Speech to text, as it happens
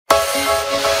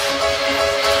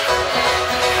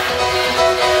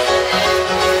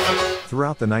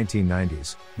Throughout the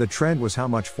 1990s, the trend was how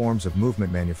much forms of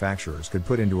movement manufacturers could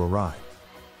put into a ride.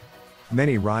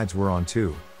 Many rides were on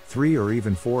 2, 3 or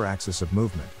even 4 axes of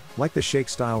movement, like the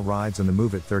shake-style rides and the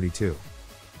Move It 32.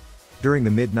 During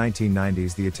the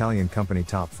mid-1990s, the Italian company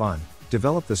Top Fun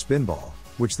developed the Spinball,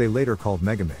 which they later called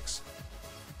Megamix.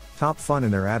 Top Fun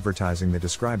in their advertising they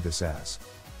described this as.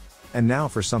 And now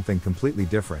for something completely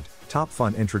different, Top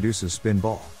Fun introduces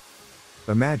Spinball.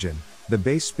 Imagine the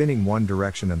base spinning one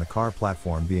direction and the car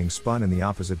platform being spun in the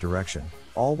opposite direction,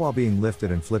 all while being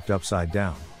lifted and flipped upside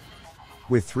down.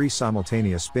 With 3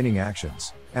 simultaneous spinning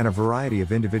actions, and a variety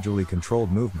of individually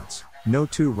controlled movements, no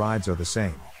 2 rides are the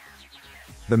same.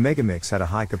 The Megamix had a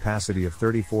high capacity of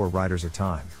 34 riders a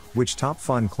time, which Top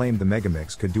Fun claimed the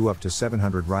Megamix could do up to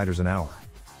 700 riders an hour.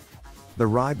 The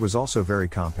ride was also very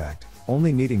compact,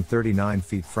 only needing 39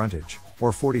 feet frontage,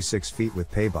 or 46 feet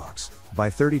with paybox, by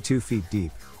 32 feet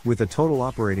deep, with a total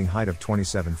operating height of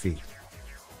 27 feet.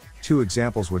 2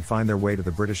 examples would find their way to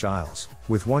the British Isles,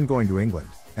 with one going to England,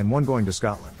 and one going to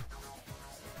Scotland.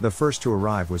 The first to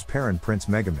arrive was Perrin Print's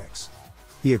Megamix.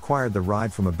 He acquired the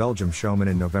ride from a Belgian showman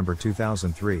in November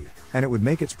 2003, and it would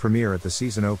make its premiere at the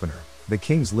season opener, the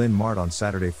King's Lynn Mart on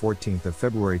Saturday 14th of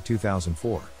February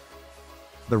 2004.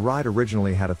 The ride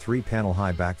originally had a 3-panel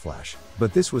high backflash,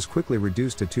 but this was quickly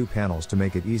reduced to 2 panels to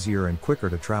make it easier and quicker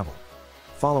to travel.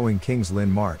 Following King's Lynn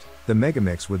Mart, the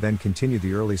Megamix would then continue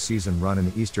the early season run in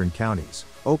the eastern counties,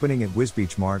 opening at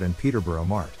Wisbech Mart and Peterborough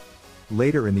Mart.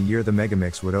 Later in the year the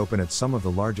Megamix would open at some of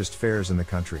the largest fairs in the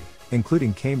country,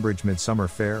 including Cambridge Midsummer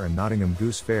Fair and Nottingham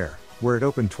Goose Fair, where it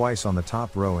opened twice on the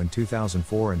top row in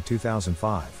 2004 and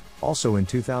 2005. Also in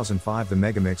 2005 the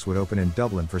Megamix would open in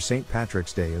Dublin for St.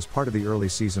 Patrick's Day as part of the early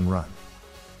season run.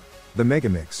 The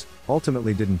Megamix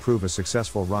ultimately didn't prove a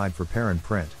successful ride for Perrin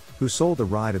Print, who sold the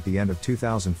ride at the end of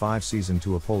 2005 season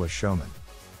to a Polish showman.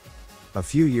 A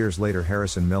few years later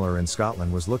Harrison Miller in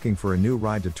Scotland was looking for a new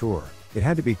ride to tour. It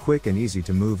had to be quick and easy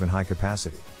to move and high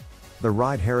capacity. The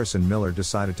ride Harrison Miller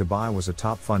decided to buy was a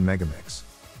Top Fun Megamix.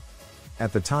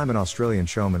 At the time an Australian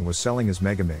showman was selling his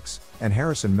Megamix, and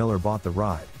Harrison Miller bought the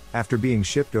ride. After being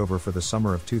shipped over for the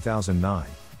summer of 2009,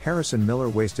 Harrison Miller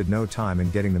wasted no time in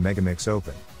getting the Megamix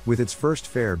open, with its first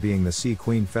fair being the Sea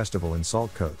Queen Festival in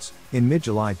Saltcoats, in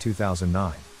mid-July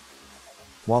 2009.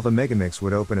 While the Megamix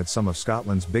would open at some of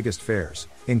Scotland's biggest fairs,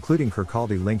 including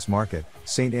Kirkcaldy Links Market,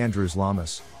 St Andrews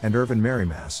Lammas, and Irvine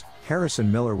Merrymass,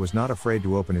 Harrison Miller was not afraid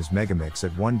to open his Megamix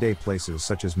at one-day places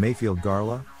such as Mayfield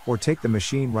Garla, or take the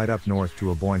machine right up north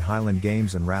to Aboyne Highland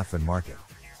Games and Rathfin Market.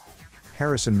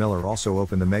 Harrison Miller also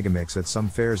opened the Megamix at some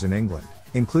fairs in England,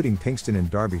 including Pinxton in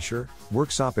Derbyshire,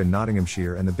 Worksop in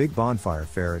Nottinghamshire and the Big Bonfire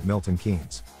Fair at Milton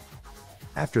Keynes.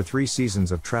 After 3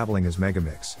 seasons of traveling his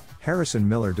Megamix, Harrison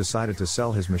Miller decided to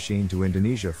sell his machine to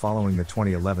Indonesia following the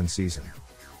 2011 season.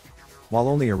 While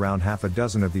only around half a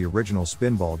dozen of the original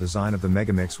Spinball design of the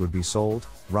Megamix would be sold,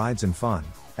 RIDES&FUN,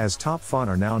 as Top Fun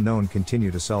are now known, continue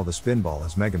to sell the Spinball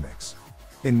as Megamix.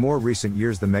 In more recent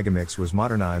years the Megamix was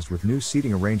modernized with new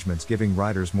seating arrangements giving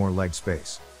riders more leg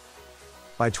space.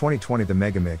 By 2020 the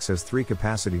Megamix has 3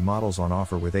 capacity models on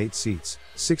offer with 8 seats,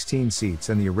 16 seats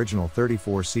and the original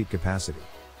 34-seat capacity.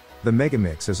 The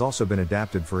Megamix has also been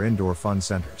adapted for indoor fun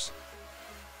centers.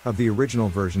 Of the original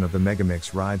version of the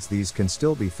Megamix rides, these can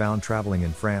still be found traveling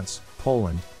in France,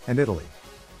 Poland, and Italy.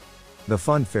 The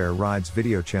Fun Fair Rides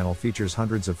video channel features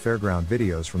hundreds of fairground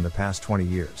videos from the past 20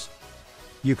 years.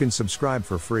 You can subscribe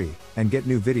for free, and get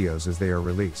new videos as they are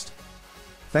released.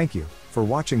 Thank you for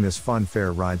watching this Fun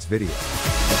Fair Rides video.